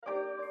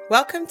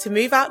Welcome to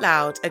Move Out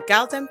Loud, a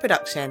Galdem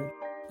production.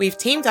 We've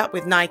teamed up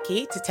with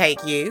Nike to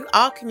take you,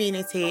 our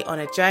community, on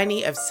a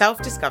journey of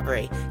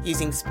self-discovery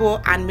using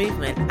sport and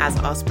movement as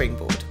our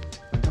springboard.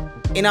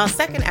 In our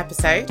second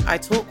episode, I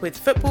talk with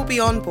Football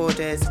Beyond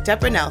Borders'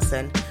 Debra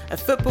Nelson, a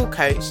football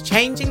coach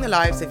changing the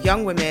lives of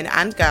young women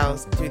and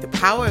girls through the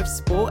power of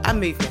sport and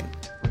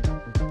movement.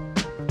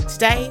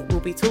 Today, we'll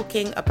be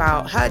talking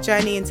about her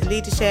journey into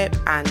leadership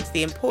and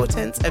the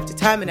importance of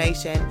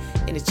determination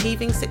in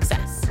achieving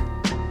success.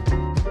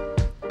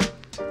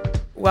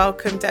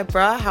 Welcome,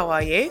 Debra. How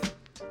are you?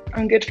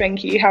 I'm good,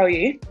 thank you. How are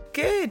you?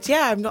 Good.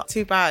 Yeah, I'm not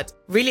too bad.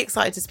 Really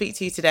excited to speak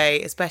to you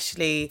today,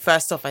 especially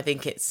first off, I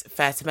think it's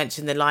fair to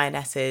mention the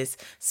Lionesses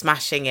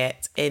smashing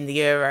it in the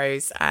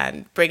Euros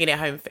and bringing it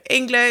home for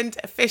England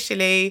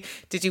officially.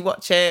 Did you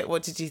watch it?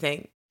 What did you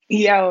think?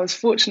 Yeah, I was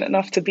fortunate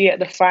enough to be at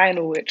the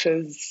final, which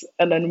was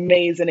an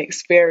amazing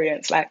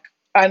experience.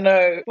 I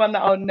know one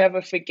that I'll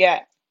never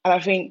forget. And I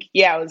think,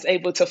 I was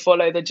able to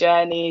follow the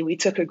journey. We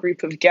took a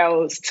group of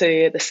girls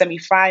to the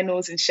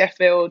semi-finals in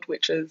Sheffield,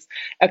 which was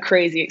a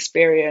crazy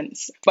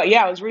experience. But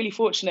I was really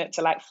fortunate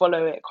to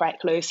follow it quite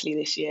closely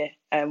this year,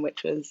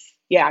 which was,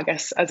 I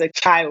guess as a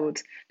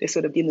child, this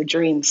would have been the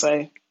dream.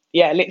 So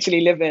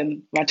literally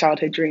living my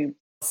childhood dream.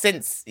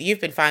 Since you've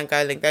been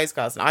fangirling those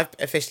girls, and I've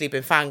officially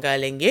been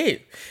fangirling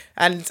you.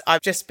 And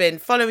I've just been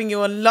following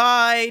you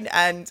online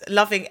and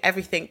loving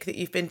everything that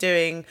you've been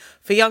doing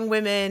for young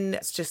women.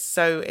 It's just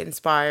so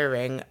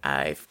inspiring.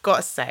 I've got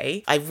to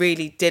say, I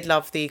really did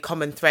love the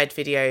common thread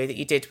video that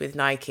you did with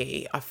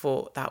Nike. I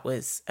thought that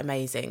was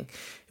amazing.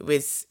 It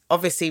was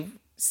obviously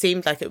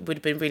seemed like it would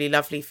have been really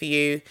lovely for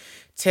you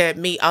to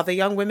meet other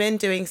young women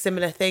doing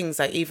similar things,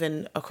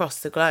 even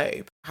across the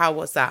globe. How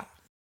was that?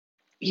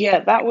 Yeah,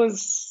 that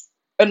was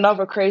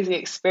another crazy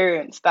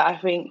experience that I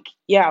think,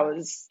 I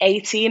was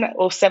 18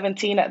 or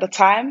 17 at the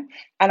time.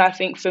 And I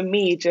think for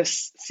me,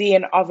 just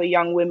seeing other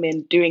young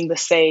women doing the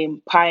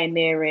same,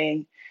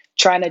 pioneering,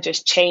 trying to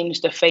just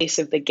change the face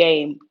of the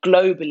game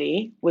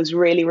globally was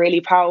really,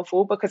 really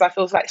powerful, because I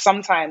feel like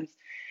sometimes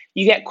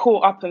you get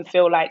caught up and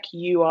feel like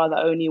you are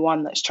the only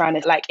one that's trying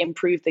to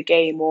improve the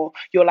game, or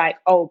you're like,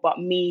 oh, but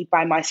me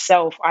by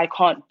myself, I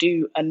can't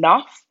do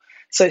enough.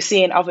 So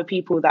seeing other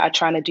people that are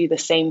trying to do the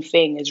same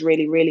thing is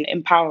really, really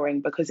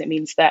empowering, because it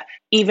means that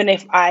even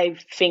if I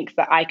think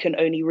that I can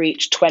only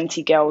reach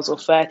 20 girls or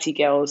 30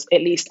 girls,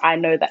 at least I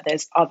know that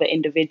there's other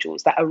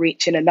individuals that are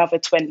reaching another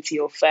 20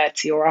 or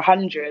 30 or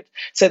 100.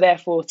 So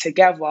therefore,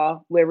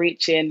 together, we're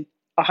reaching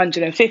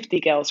 150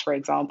 girls, for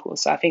example.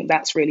 So I think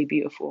that's really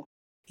beautiful.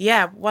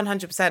 Yeah,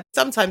 100%.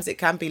 Sometimes it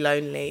can be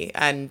lonely.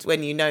 And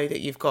when you know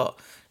that you've got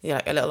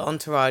a little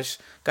entourage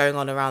going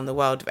on around the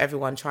world of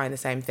everyone trying the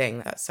same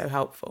thing, that's so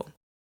helpful.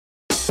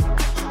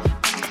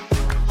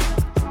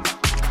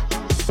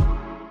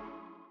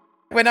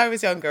 When I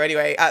was younger,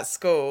 anyway, at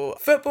school,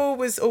 football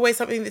was always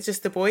something that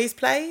just the boys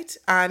played.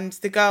 And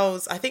the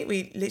girls, I think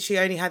we literally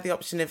only had the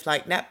option of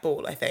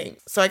netball, I think.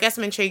 So I guess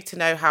I'm intrigued to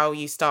know how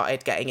you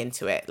started getting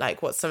into it.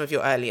 What's some of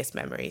your earliest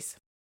memories?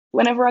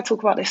 Whenever I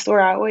talk about this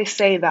story, I always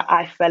say that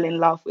I fell in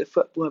love with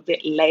football a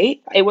bit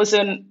late. It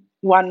wasn't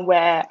one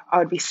where I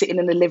would be sitting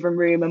in the living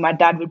room and my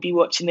dad would be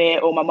watching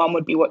it or my mum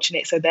would be watching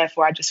it. So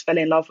therefore, I just fell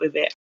in love with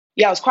it.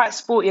 I was quite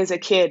sporty as a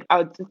kid.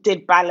 I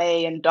did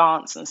ballet and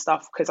dance and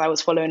stuff because I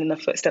was following in the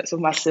footsteps of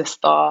my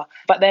sister.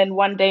 But then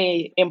one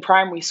day in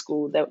primary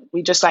school, that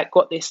we just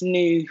got this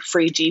new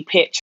 3G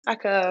pitch, a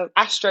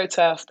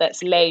AstroTurf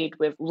that's laid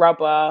with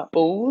rubber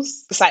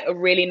balls. It's a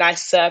really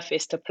nice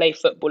surface to play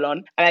football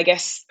on. And I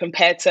guess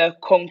compared to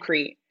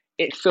concrete,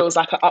 it feels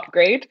like an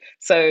upgrade.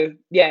 So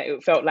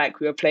it felt like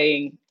we were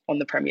playing on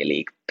the Premier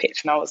League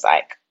pitch. And I was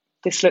like,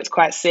 this looks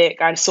quite sick.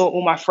 I saw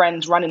all my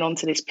friends running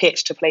onto this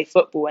pitch to play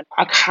football and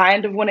I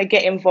kind of want to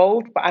get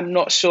involved, but I'm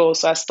not sure.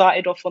 So I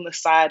started off on the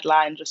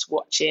sideline just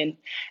watching.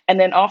 And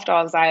then after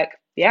I was like,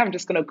 I'm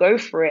just going to go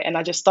for it. And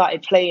I just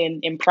started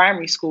playing in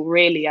primary school,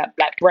 really at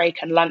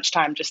break and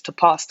lunchtime just to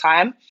pass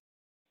time.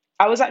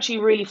 I was actually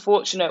really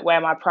fortunate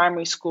where my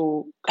primary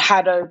school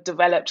had a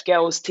developed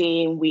girls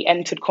team. We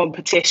entered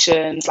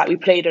competitions. We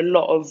played a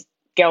lot of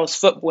girls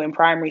football in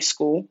primary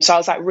school. So I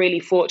was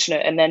really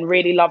fortunate and then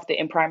really loved it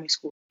in primary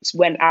school. Just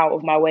went out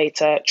of my way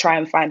to try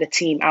and find a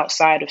team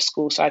outside of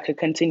school so I could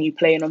continue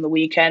playing on the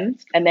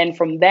weekends. And then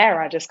from there,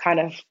 I just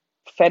kind of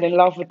fell in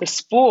love with the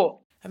sport.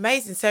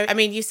 Amazing. So,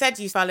 you said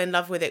you fell in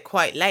love with it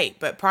quite late,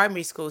 but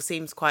primary school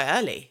seems quite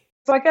early.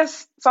 So I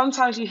guess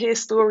sometimes you hear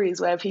stories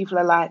where people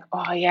are like,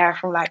 oh yeah,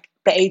 from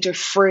the age of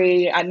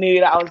 3, I knew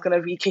that I was going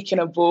to be kicking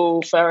a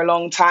ball for a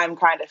long time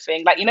kind of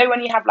thing.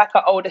 When you have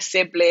an older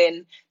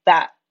sibling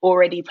that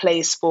already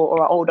plays sport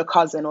or an older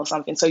cousin or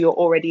something, so you're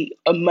already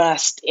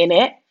immersed in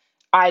it.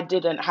 I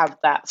didn't have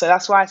that. So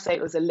that's why I say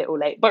it was a little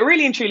late. But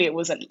really and truly, it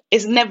wasn't.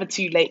 It's never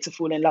too late to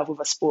fall in love with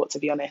a sport, to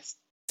be honest.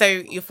 So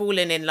you're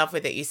falling in love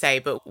with it, you say,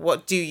 but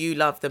what do you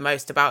love the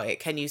most about it?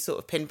 Can you sort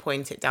of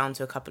pinpoint it down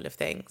to a couple of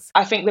things?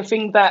 I think the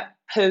thing that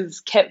has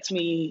kept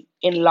me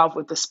in love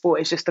with the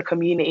sport is just the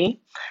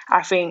community.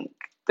 I think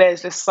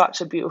there's just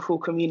such a beautiful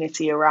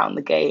community around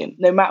the game.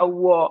 No matter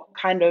what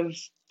kind of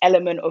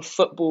element of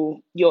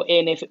football you're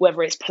in, if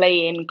whether it's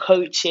playing,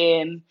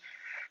 coaching,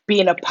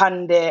 being a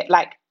pundit,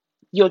 like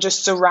you're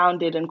just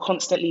surrounded and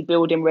constantly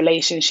building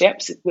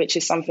relationships, which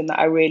is something that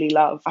I really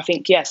love. I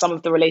think, yeah, some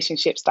of the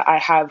relationships that I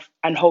have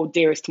and hold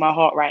dearest to my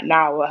heart right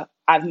now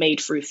I've made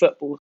through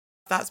football.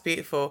 That's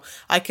beautiful.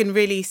 I can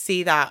really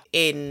see that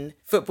in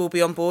Football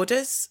Beyond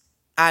Borders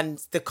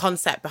and the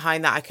concept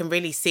behind that. I can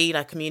really see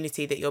like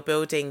community that you're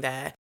building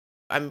there.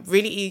 I'm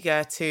really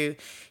eager to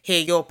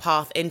hear your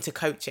path into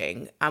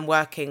coaching and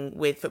working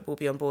with Football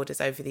Beyond Borders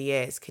over the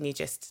years. Can you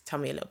just tell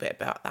me a little bit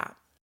about that?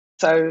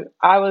 So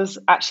I was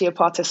actually a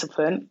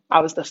participant. I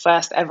was the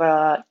first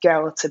ever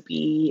girl to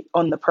be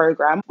on the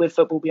programme with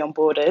Football Beyond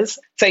Borders.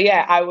 So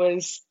yeah, I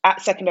was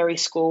at secondary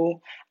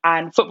school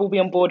and Football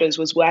Beyond Borders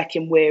was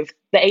working with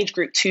the age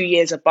group 2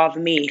 years above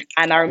me.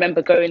 And I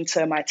remember going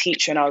to my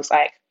teacher and I was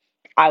like,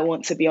 I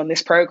want to be on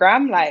this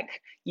programme. Like,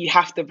 you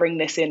have to bring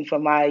this in for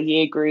my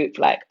year group.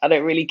 Like, I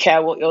don't really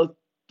care what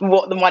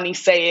the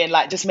money's saying,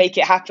 like just make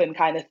it happen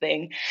kind of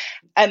thing.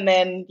 And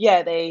then,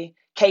 yeah, they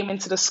came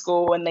into the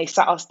school and they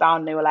sat us down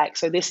and they were like,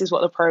 so this is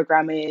what the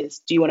program is.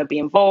 Do you want to be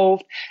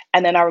involved?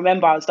 And then I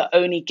remember I was the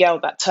only girl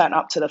that turned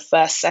up to the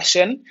first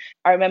session.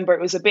 I remember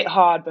it was a bit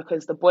hard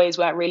because the boys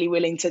weren't really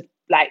willing to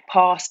like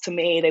pass to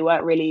me. They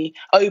weren't really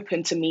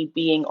open to me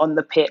being on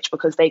the pitch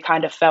because they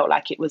kind of felt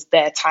like it was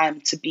their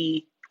time to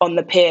be on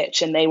the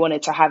pitch and they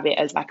wanted to have it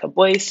as like a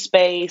boys'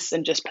 space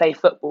and just play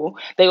football.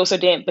 They also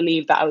didn't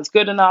believe that I was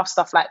good enough,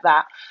 stuff like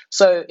that.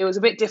 So it was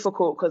a bit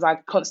difficult because I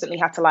constantly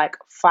had to like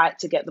fight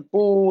to get the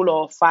ball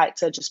or fight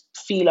to just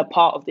feel a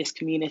part of this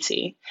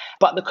community.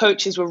 But the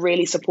coaches were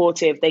really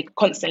supportive. They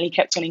constantly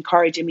kept on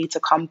encouraging me to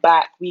come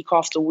back week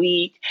after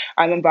week.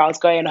 I remember I was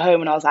going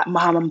home and I was like,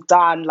 Mom, I'm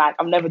done. Like,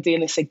 I'm never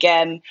doing this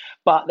again.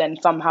 But then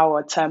somehow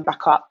I'd turn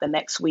back up the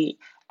next week.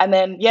 And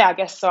then, yeah, I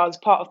guess so I was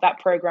part of that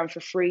program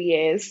for 3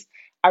 years.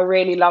 I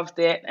really loved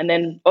it. And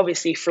then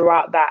obviously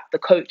throughout that, the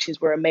coaches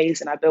were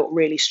amazing. I built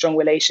really strong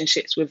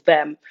relationships with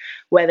them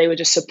where they were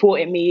just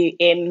supporting me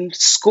in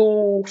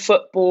school,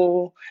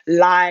 football,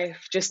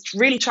 life, just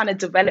really trying to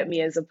develop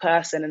me as a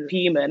person and a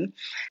human.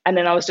 And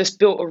then I was just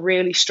built a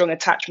really strong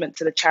attachment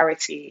to the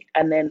charity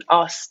and then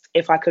asked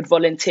if I could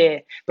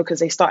volunteer because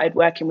they started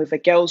working with a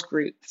girls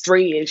group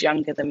 3 years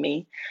younger than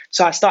me.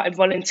 So I started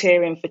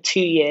volunteering for 2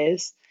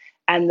 years.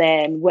 And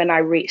then when I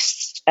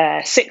reached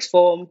sixth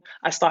form,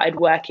 I started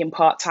working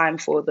part-time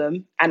for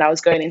them. And I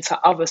was going into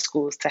other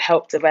schools to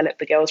help develop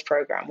the girls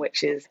program,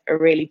 which is a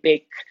really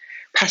big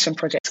passion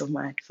project of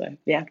mine. So,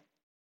 yeah.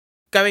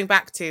 Going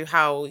back to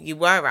how you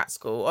were at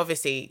school,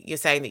 obviously you're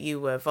saying that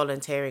you were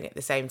volunteering at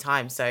the same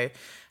time. So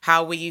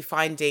how were you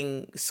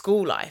finding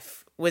school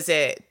life? Was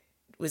it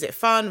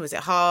fun? Was it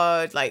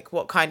hard? Like,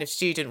 what kind of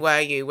student were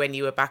you when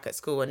you were back at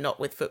school and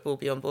not with Football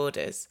Beyond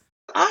Borders?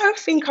 I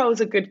think I was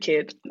a good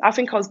kid. I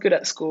think I was good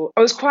at school.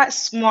 I was quite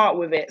smart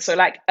with it. So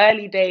like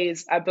early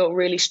days, I built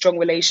really strong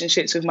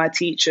relationships with my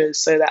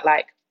teachers so that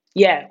like,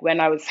 yeah, when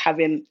I was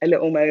having a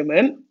little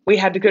moment, we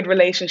had a good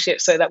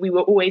relationship so that we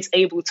were always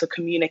able to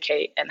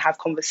communicate and have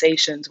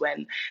conversations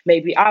when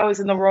maybe I was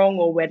in the wrong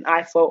or when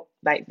I felt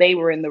like they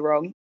were in the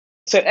wrong.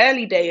 So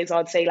early days,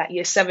 I'd say like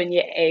year 7,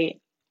 year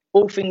 8,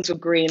 all things were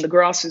green. The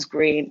grass was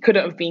green.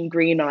 Couldn't have been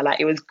greener.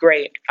 Like, it was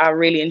great. I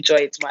really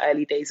enjoyed my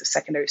early days of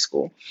secondary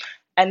school.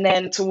 And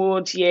then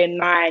towards year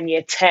 9,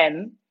 year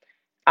 10,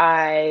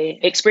 I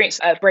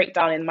experienced a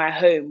breakdown in my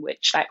home,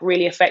 which like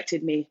really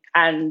affected me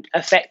and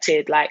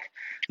affected like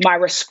my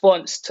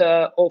response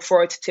to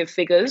authoritative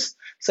figures.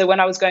 So when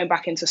I was going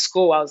back into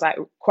school, I was like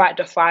quite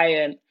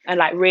defiant and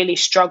like really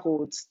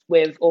struggled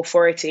with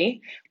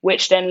authority,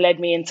 which then led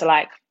me into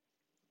like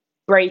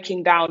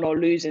breaking down or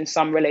losing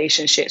some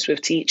relationships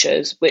with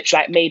teachers, which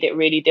like made it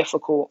really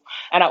difficult.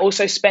 And I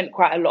also spent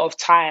quite a lot of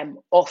time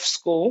off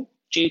school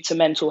due to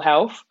mental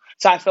health.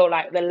 So I feel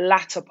like the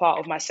latter part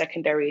of my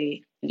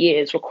secondary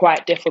years were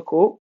quite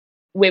difficult.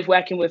 With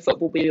working with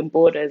Football Beyond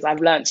Borders, I've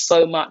learned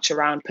so much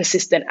around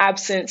persistent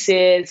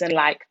absences and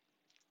like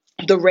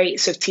the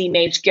rates of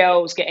teenage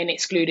girls getting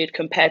excluded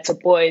compared to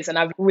boys. And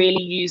I've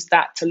really used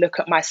that to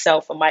look at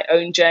myself and my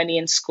own journey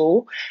in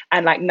school.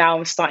 And like now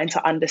I'm starting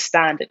to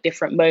understand at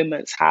different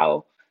moments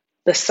how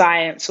the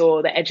science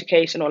or the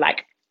education or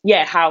like,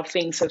 yeah, how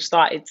things have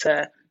started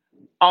to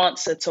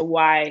answer to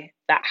why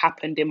that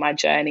happened in my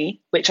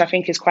journey, which I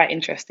think is quite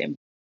interesting.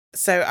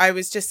 So I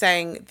was just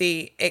saying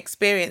the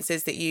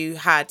experiences that you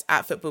had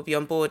at Football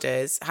Beyond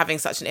Borders having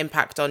such an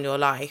impact on your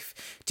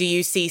life. Do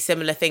you see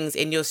similar things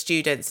in your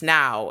students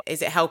now?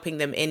 Is it helping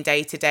them in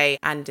day to day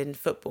and in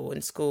football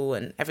and school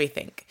and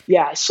everything?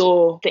 Yeah, I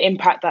saw the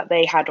impact that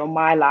they had on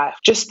my life.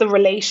 Just the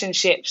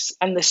relationships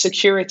and the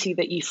security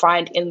that you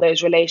find in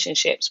those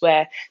relationships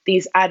where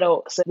these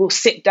adults will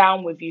sit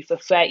down with you for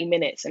 30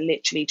 minutes and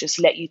literally just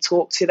let you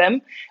talk to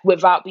them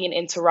without being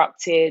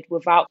interrupted,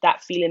 without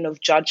that feeling of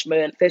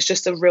judgment. There's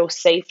just a real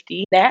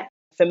safety net.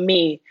 For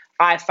me,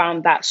 I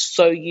found that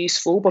so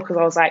useful because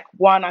I was like,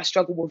 one, I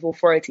struggle with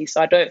authority, so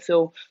I don't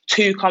feel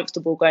too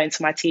comfortable going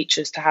to my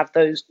teachers to have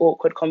those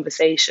awkward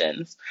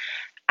conversations.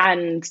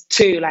 And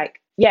two,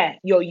 like yeah,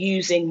 you're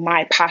using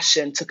my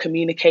passion to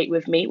communicate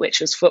with me, which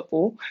was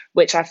football,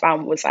 which I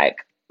found was like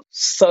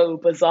so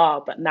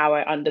bizarre. But now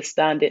I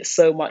understand it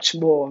so much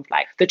more.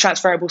 Like the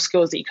transferable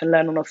skills that you can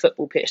learn on a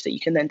football pitch that you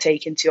can then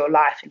take into your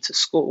life, into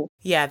school.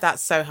 Yeah,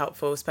 that's so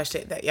helpful,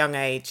 especially at that young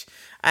age.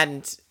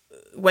 And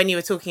when you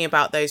were talking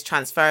about those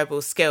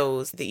transferable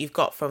skills that you've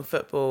got from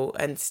football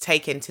and to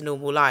take into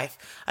normal life,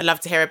 I'd love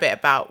to hear a bit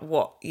about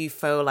what you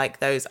feel like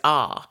those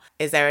are.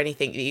 Is there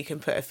anything that you can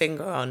put a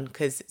finger on?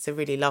 Because it's a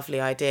really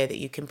lovely idea that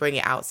you can bring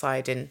it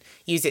outside and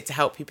use it to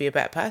help you be a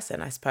better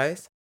person, I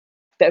suppose.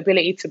 The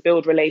ability to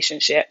build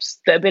relationships,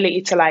 the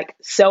ability to like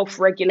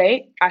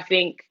self-regulate. I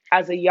think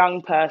as a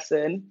young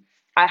person,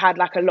 I had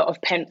like a lot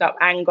of pent up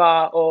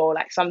anger, or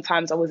like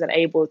sometimes I wasn't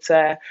able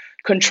to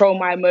control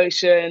my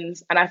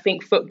emotions. And I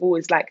think football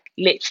is like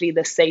literally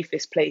the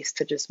safest place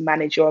to just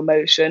manage your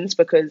emotions,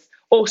 because,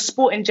 or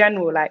sport in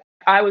general, like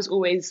I was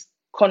always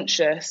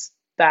conscious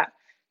that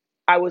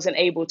I wasn't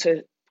able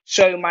to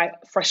show my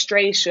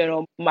frustration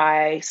or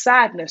my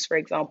sadness, for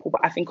example.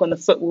 But I think on the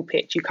football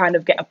pitch, you kind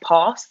of get a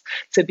pass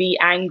to be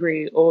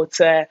angry or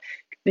to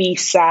be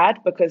sad,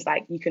 because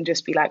like you can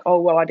just be like, oh,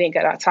 well, I didn't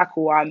get that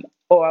tackle.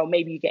 Or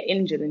maybe you get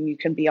injured and you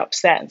can be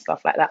upset and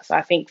stuff like that. So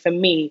I think for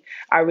me,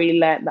 I really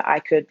learned that I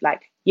could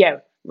like, yeah,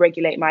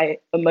 regulate my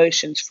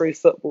emotions through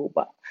football,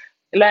 but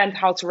learned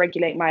how to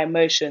regulate my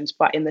emotions,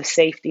 but in the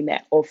safety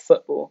net of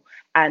football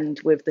and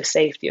with the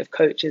safety of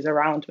coaches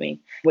around me,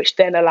 which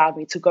then allowed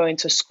me to go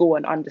into school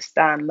and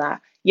understand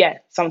that, yeah,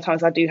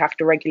 sometimes I do have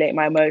to regulate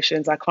my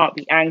emotions. I can't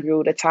be angry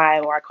all the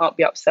time, or I can't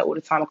be upset all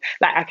the time.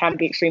 Like I can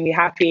be extremely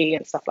happy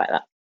and stuff like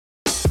that.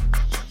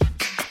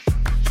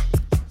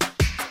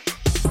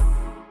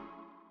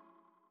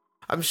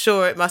 I'm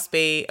sure it must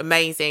be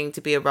amazing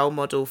to be a role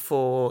model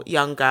for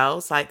young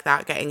girls like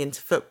that getting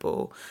into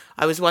football.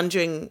 I was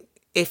wondering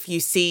if you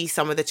see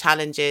some of the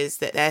challenges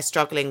that they're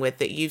struggling with,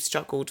 that you've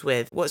struggled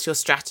with. What's your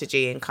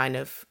strategy in kind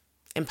of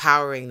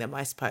empowering them,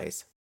 I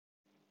suppose?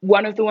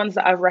 One of the ones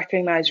that I've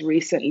recognized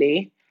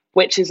recently,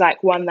 which is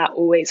like one that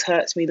always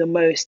hurts me the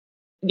most,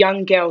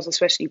 young girls,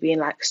 especially being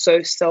like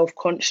so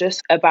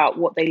self-conscious about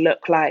what they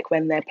look like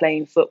when they're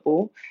playing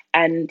football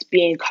and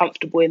being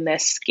comfortable in their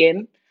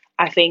skin.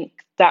 I think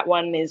that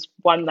one is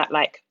one that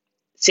like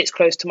sits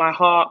close to my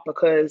heart,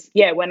 because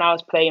yeah, when I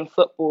was playing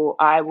football,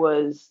 I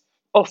was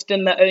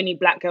often the only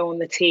black girl on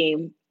the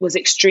team, was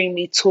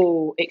extremely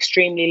tall,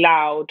 extremely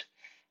loud,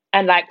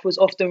 and like was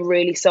often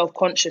really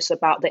self-conscious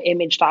about the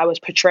image that I was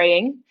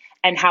portraying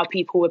and how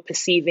people were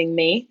perceiving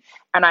me.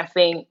 And I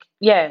think,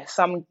 yeah,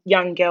 some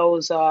young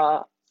girls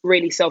are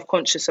really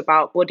self-conscious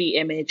about body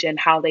image and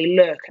how they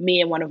look.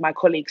 Me and one of my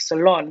colleagues,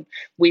 Salon,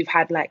 we've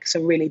had like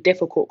some really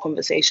difficult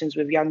conversations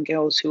with young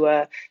girls who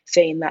are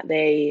saying that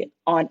they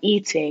aren't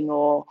eating,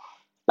 or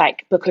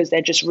like because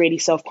they're just really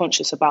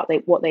self-conscious about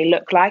what they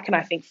look like. And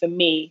I think for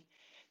me,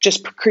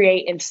 just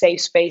creating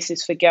safe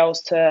spaces for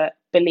girls to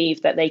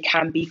believe that they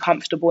can be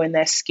comfortable in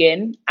their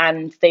skin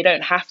and they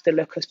don't have to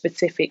look a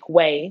specific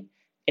way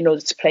in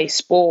order to play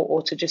sport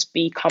or to just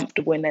be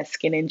comfortable in their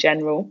skin in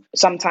general.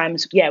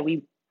 Sometimes, yeah,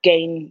 we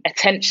gain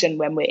attention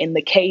when we're in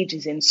the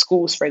cages in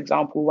schools, for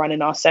example,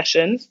 running our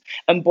sessions,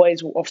 and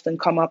boys will often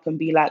come up and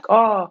be like,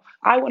 oh,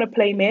 I want to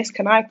play, miss,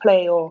 can I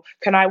play, or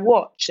can I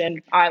watch?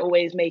 And I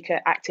always make an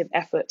active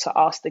effort to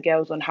ask the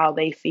girls on how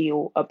they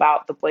feel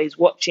about the boys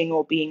watching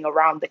or being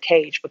around the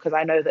cage, because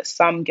I know that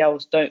some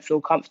girls don't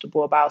feel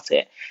comfortable about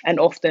it, and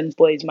often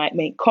boys might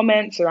make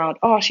comments around,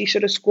 oh, she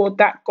should have scored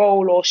that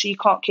goal, or she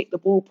can't kick the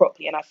ball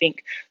properly. And I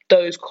think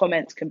those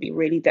comments can be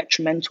really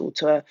detrimental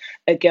to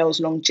a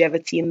girl's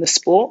longevity in the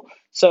sport.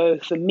 So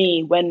for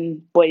me,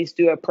 when boys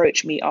do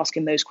approach me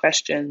asking those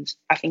questions,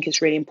 I think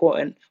it's really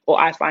important, or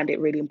I find it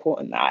really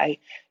important, that I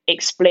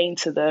explain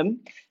to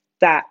them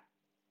that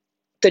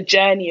the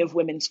journey of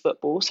women's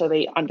football, so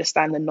they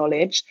understand the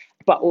knowledge,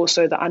 but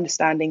also the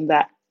understanding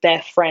that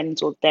their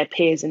friends or their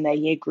peers in their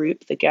year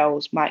group, the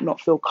girls, might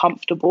not feel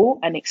comfortable,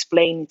 and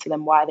explaining to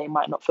them why they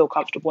might not feel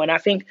comfortable. And I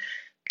think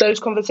those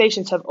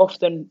conversations have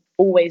often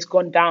always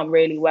gone down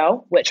really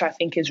well, which I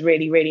think is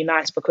really, really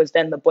nice, because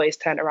then the boys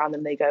turn around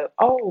and they go,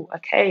 oh,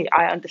 okay,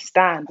 I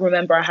understand. I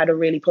remember I had a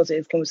really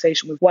positive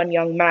conversation with one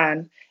young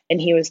man, and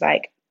he was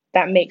like,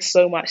 that makes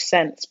so much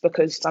sense,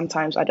 because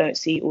sometimes I don't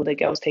see all the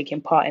girls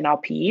taking part in our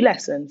PE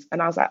lessons.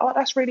 And I was like, oh,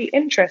 that's really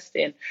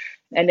interesting.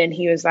 And then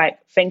he was like,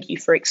 thank you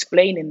for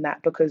explaining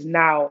that, because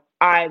now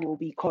I will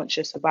be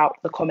conscious about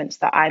the comments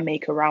that I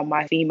make around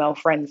my female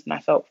friends. And I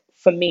felt,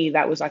 for me,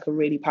 that was like a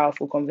really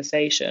powerful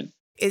conversation.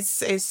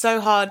 It's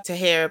so hard to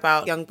hear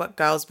about young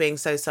girls being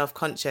so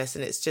self-conscious,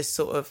 and it's just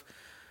sort of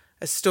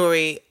a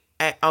story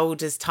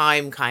old as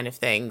time kind of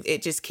thing.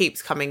 It just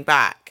keeps coming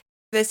back.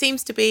 There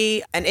seems to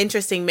be an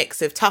interesting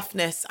mix of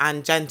toughness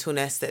and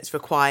gentleness that's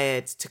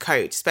required to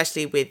coach,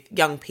 especially with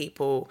young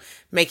people,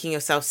 making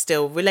yourself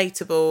still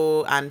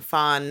relatable and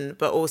fun,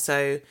 but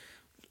also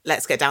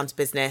let's get down to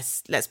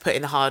business, let's put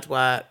in the hard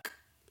work,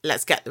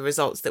 let's get the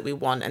results that we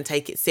want and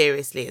take it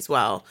seriously as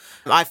well.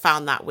 I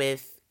found that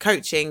with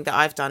coaching that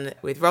I've done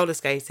with roller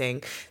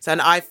skating. So,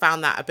 and I've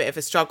found that a bit of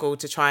a struggle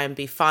to try and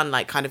be fun,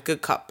 like kind of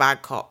good cop,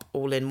 bad cop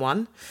all in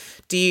one.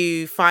 Do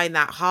you find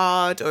that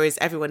hard, or is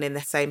everyone in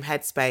the same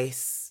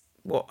headspace?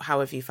 How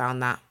have you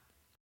found that?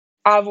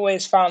 I've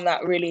always found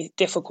that really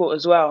difficult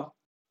as well.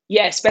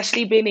 Yeah,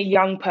 especially being a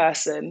young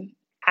person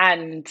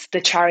and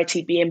the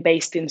charity being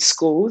based in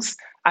schools.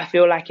 I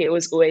feel like it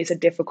was always a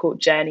difficult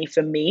journey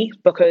for me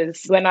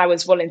because when I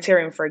was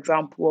volunteering, for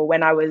example, or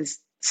when I was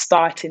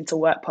starting to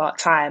work part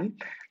time,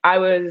 I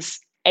was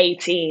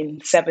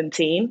 18,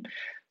 17.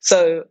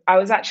 So I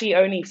was actually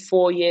only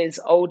 4 years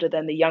older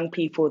than the young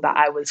people that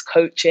I was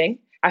coaching.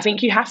 I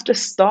think you have to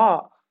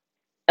start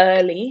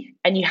early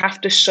and you have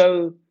to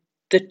show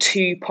the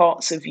two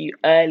parts of you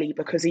early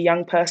because a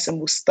young person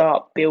will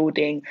start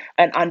building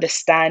an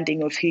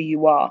understanding of who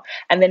you are.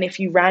 And then if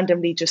you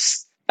randomly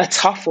just are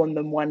tough on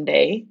them one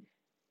day,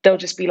 they'll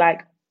just be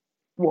like,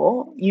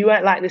 what? You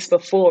weren't like this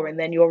before. And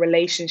then your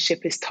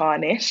relationship is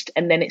tarnished.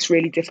 And then it's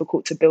really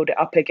difficult to build it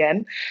up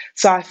again.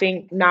 So I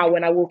think now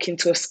when I walk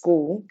into a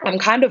school, I'm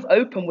kind of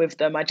open with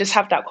them. I just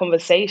have that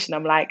conversation.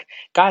 I'm like,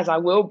 guys, I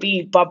will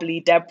be bubbly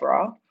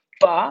Debra,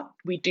 but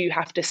we do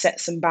have to set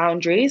some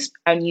boundaries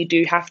and you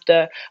do have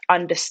to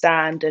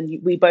understand and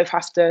we both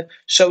have to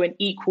show an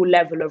equal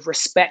level of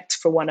respect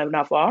for one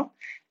another.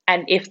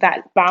 And if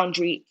that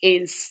boundary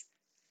is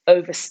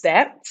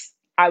overstepped,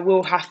 I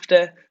will have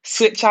to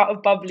switch out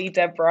of bubbly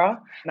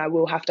Debra and I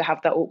will have to have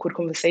that awkward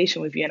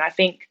conversation with you. And I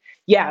think,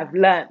 yeah, I've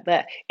learned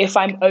that if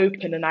I'm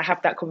open and I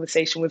have that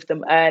conversation with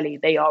them early,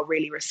 they are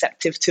really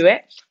receptive to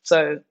it.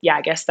 So yeah,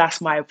 I guess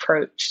that's my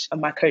approach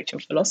and my coaching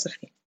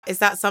philosophy. Is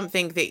that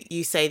something that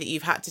you say that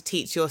you've had to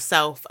teach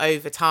yourself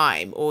over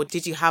time, or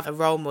did you have a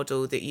role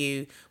model that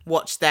you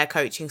watched their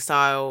coaching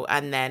style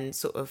and then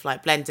sort of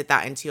like blended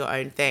that into your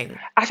own thing?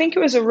 I think it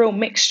was a real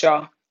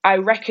mixture. I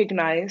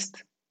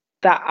recognized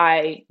that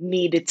I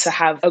needed to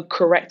have a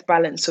correct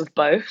balance of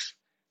both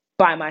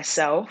by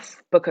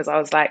myself because I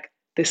was like,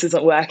 this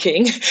isn't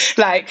working.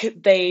 Like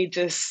they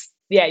just,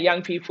 yeah,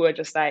 young people are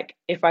just like,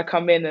 if I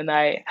come in and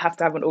I have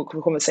to have an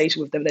awkward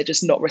conversation with them, they're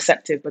just not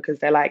receptive because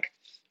they're like,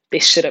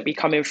 this shouldn't be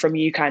coming from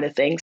you kind of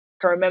thing.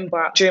 I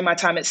remember during my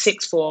time at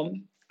sixth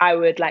form, I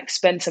would like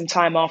spend some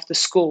time after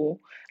school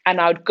and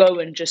I would go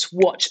and just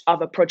watch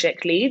other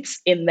project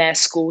leads in their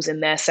schools, in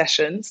their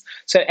sessions.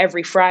 So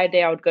every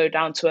Friday, I would go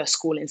down to a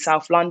school in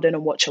South London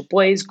and watch a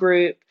boys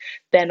group.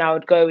 Then I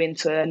would go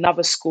into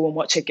another school and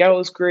watch a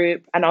girls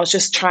group. And I was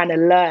just trying to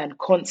learn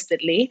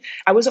constantly.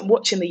 I wasn't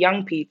watching the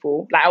young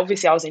people. Like,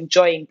 obviously, I was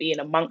enjoying being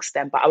amongst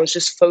them, but I was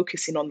just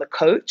focusing on the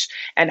coach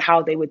and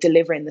how they were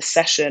delivering the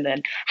session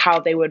and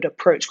how they would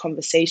approach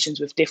conversations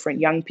with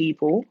different young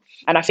people.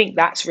 And I think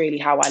that's really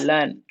how I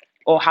learned,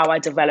 or how I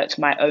developed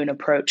my own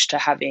approach to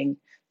having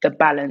the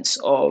balance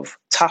of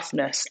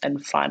toughness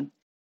and fun.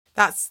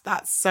 That's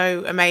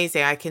so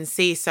amazing. I can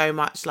see so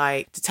much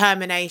like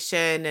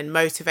determination and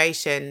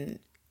motivation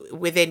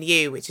within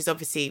you, which has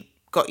obviously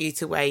got you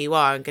to where you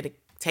are and going to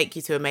take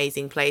you to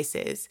amazing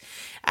places.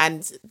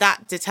 And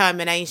that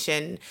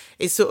determination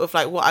is sort of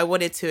like what I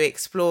wanted to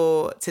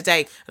explore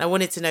today. And I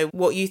wanted to know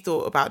what you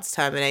thought about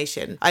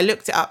determination. I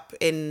looked it up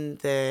in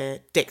the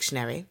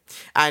dictionary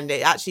and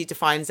it actually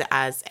defines it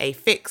as a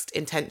fixed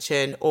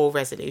intention or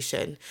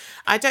resolution.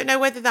 I don't know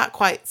whether that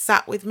quite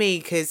sat with me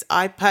because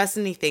I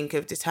personally think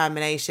of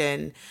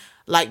determination,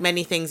 like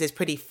many things, is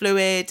pretty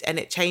fluid and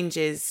it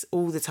changes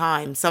all the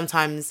time.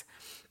 Sometimes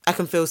I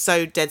can feel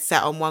so dead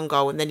set on one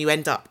goal and then you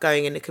end up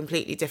going in a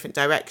completely different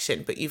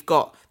direction, but you've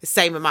got the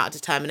same amount of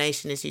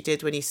determination as you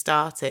did when you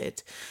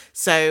started.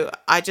 So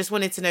I just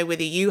wanted to know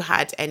whether you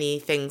had any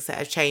things that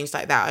have changed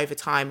like that over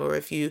time, or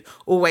if you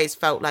always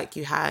felt like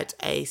you had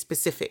a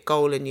specific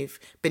goal and you've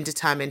been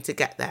determined to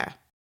get there.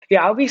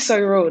 Yeah, I'll be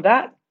so real.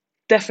 That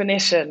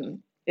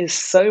definition is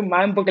so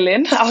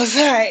mind-boggling. I was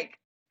like,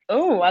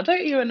 oh, I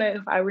don't even know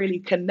if I really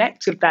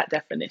connect with that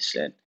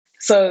definition.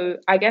 So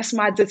I guess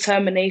my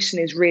determination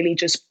is really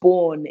just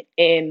born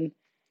in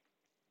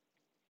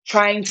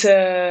trying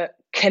to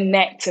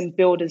connect and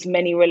build as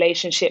many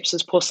relationships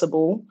as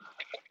possible,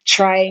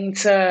 trying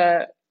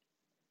to,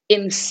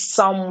 in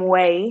some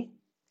way,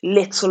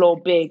 little or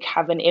big,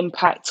 have an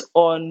impact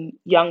on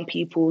young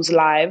people's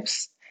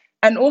lives.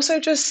 And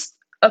also just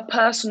a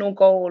personal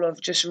goal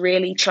of just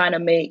really trying to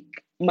make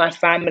my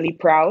family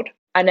proud.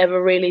 I never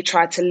really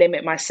tried to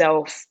limit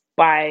myself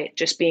by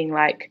just being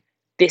like,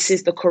 this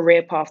is the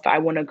career path that I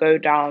want to go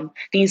down.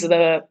 These are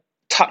the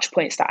touch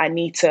points that I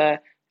need to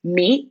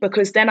meet,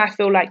 because then I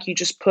feel like you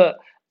just put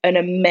an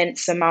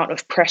immense amount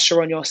of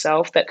pressure on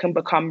yourself that can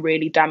become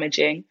really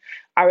damaging.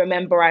 I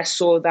remember I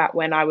saw that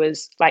when I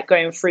was like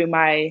going through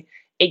my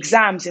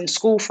exams in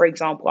school, for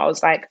example. I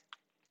was like,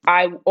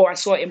 I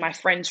saw it in my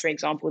friends, for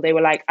example. They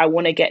were like, I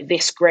want to get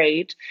this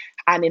grade.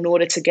 And in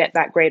order to get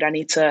that grade, I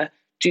need to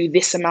do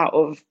this amount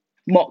of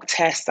mock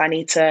tests. I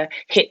need to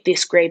hit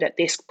this grade at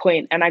this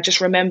point. And I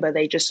just remember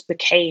they just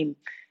became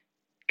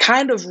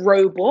kind of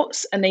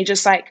robots and they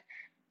just like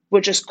were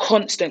just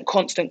constant.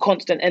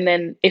 And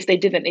then if they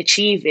didn't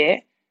achieve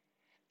it,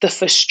 the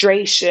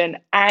frustration,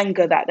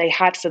 anger that they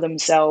had for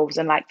themselves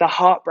and like the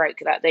heartbreak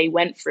that they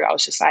went through. I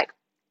was just like,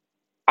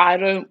 I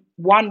don't,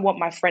 one, want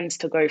my friends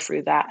to go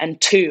through that.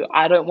 And two,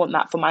 I don't want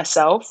that for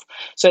myself.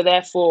 So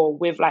therefore,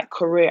 with like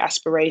career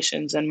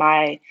aspirations and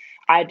my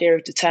idea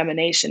of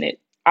determination,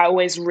 I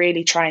always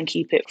really try and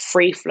keep it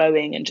free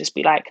flowing and just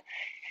be like,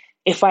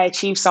 if I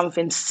achieve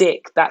something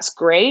sick, that's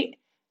great.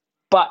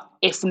 But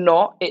if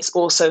not, it's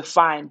also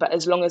fine. But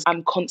as long as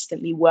I'm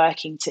constantly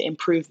working to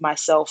improve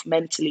myself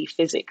mentally,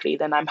 physically,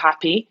 then I'm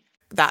happy.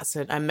 That's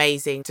an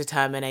amazing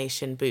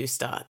determination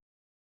booster.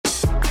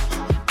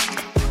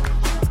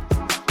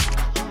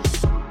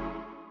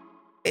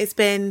 It's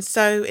been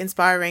so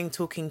inspiring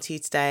talking to you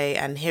today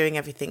and hearing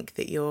everything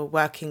that you're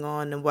working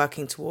on and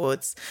working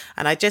towards.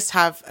 And I just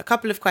have a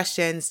couple of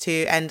questions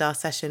to end our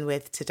session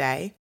with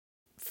today.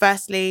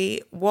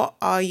 Firstly, what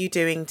are you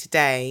doing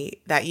today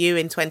that you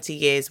in 20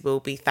 years will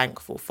be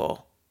thankful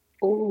for?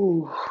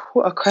 Oh,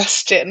 what a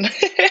question.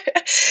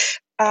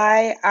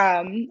 I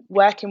am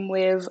working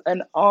with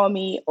an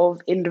army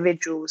of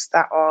individuals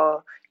that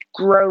are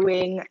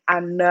growing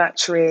and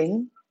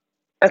nurturing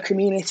a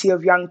community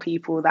of young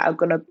people that are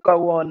going to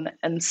go on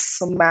and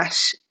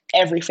smash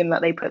everything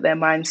that they put their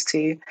minds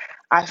to.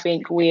 I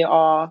think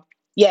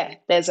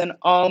there's an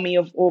army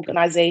of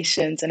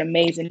organizations and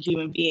amazing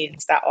human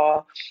beings that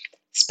are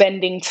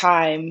spending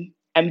time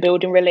and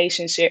building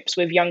relationships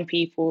with young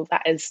people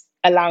that is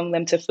allowing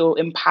them to feel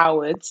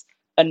empowered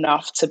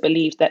enough to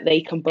believe that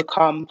they can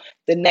become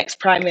the next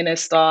Prime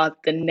Minister,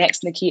 the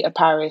next Nikita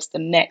Paris, the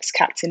next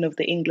captain of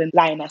the England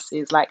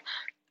Lionesses. Like,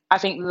 I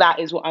think that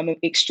is what I'm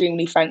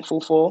extremely thankful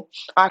for.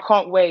 I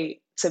can't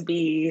wait to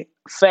be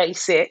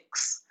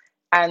 36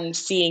 and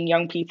seeing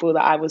young people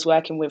that I was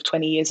working with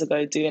 20 years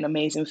ago doing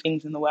amazing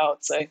things in the world.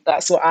 So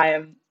that's what I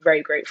am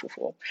very grateful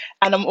for.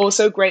 And I'm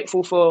also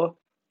grateful for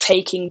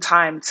taking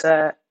time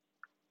to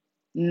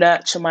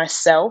nurture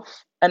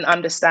myself and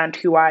understand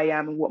who I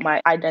am and what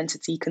my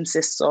identity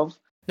consists of.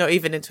 Not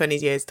even in 20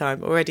 years'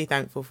 time, already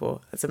thankful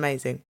for. That's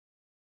amazing.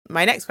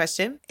 My next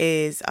question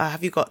is,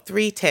 have you got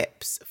 3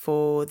 tips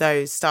for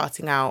those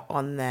starting out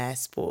on their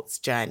sports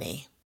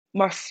journey?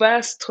 My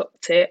first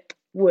top tip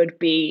would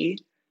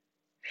be,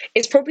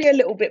 it's probably a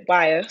little bit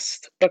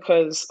biased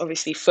because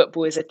obviously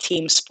football is a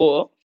team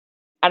sport.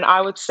 And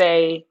I would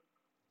say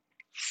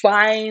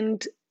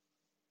find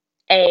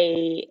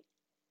a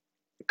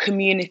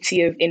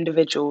community of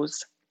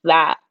individuals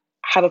that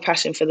have a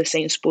passion for the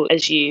same sport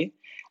as you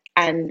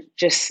and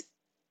just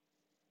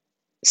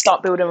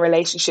start building a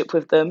relationship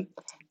with them.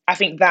 I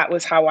think that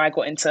was how I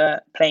got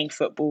into playing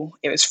football.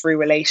 It was through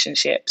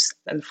relationships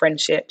and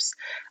friendships.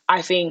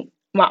 I think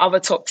my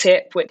other top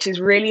tip, which is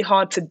really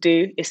hard to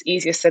do, it's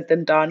easier said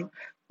than done,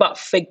 but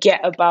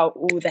forget about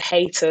all the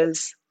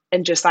haters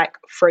and just like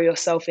throw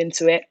yourself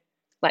into it.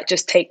 Like,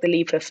 just take the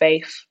leap of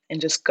faith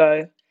and just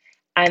go.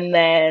 And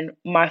then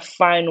my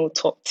final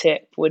top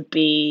tip would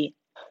be,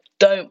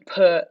 don't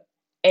put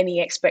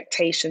any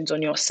expectations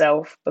on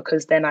yourself,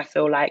 because then I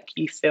feel like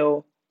you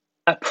feel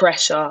a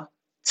pressure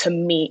to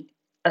meet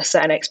a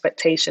certain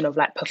expectation of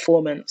like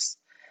performance.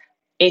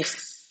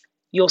 If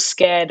you're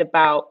scared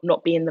about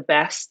not being the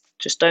best,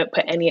 just don't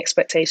put any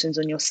expectations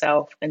on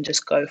yourself and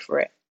just go for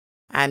it.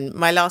 And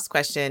my last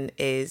question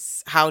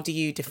is, how do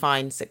you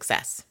define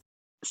success?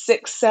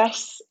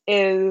 Success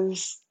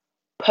is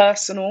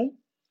personal.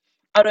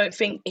 I don't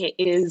think it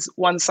is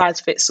one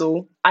size fits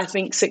all. I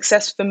think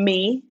success for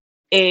me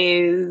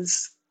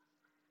is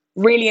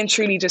really and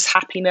truly just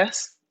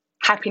happiness.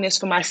 Happiness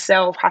for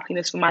myself,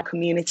 happiness for my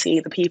community,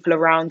 the people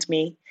around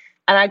me.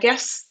 And I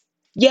guess,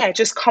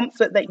 just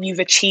comfort that you've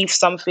achieved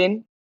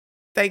something.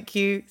 Thank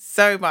you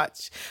so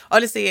much.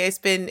 Honestly, it's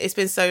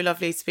been so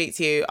lovely to speak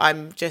to you.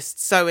 I'm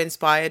just so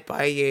inspired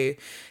by you.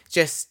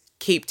 Just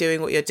keep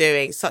doing what you're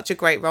doing. Such a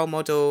great role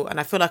model. And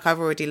I feel like I've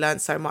already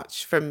learned so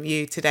much from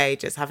you today,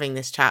 just having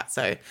this chat.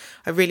 So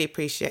I really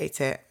appreciate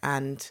it.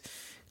 And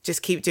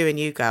just keep doing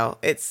you, girl.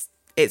 It's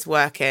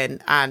working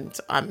and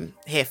I'm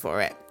here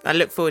for it. I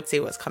look forward to see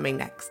what's coming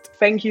next.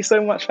 Thank you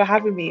so much for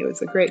having me. It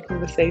was a great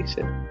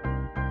conversation.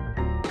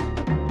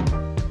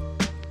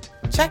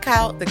 Check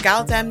out the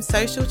Galdem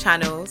social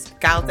channels,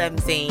 Galdem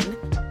Zine,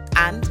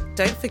 and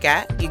don't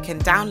forget you can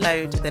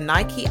download the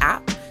Nike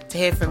app to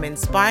hear from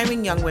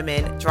inspiring young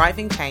women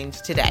driving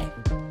change today.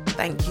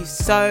 Thank you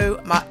so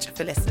much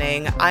for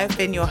listening. I've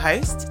been your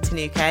host,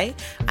 Tanuke,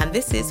 and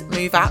this is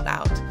Move Out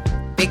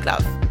Loud. Big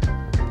love.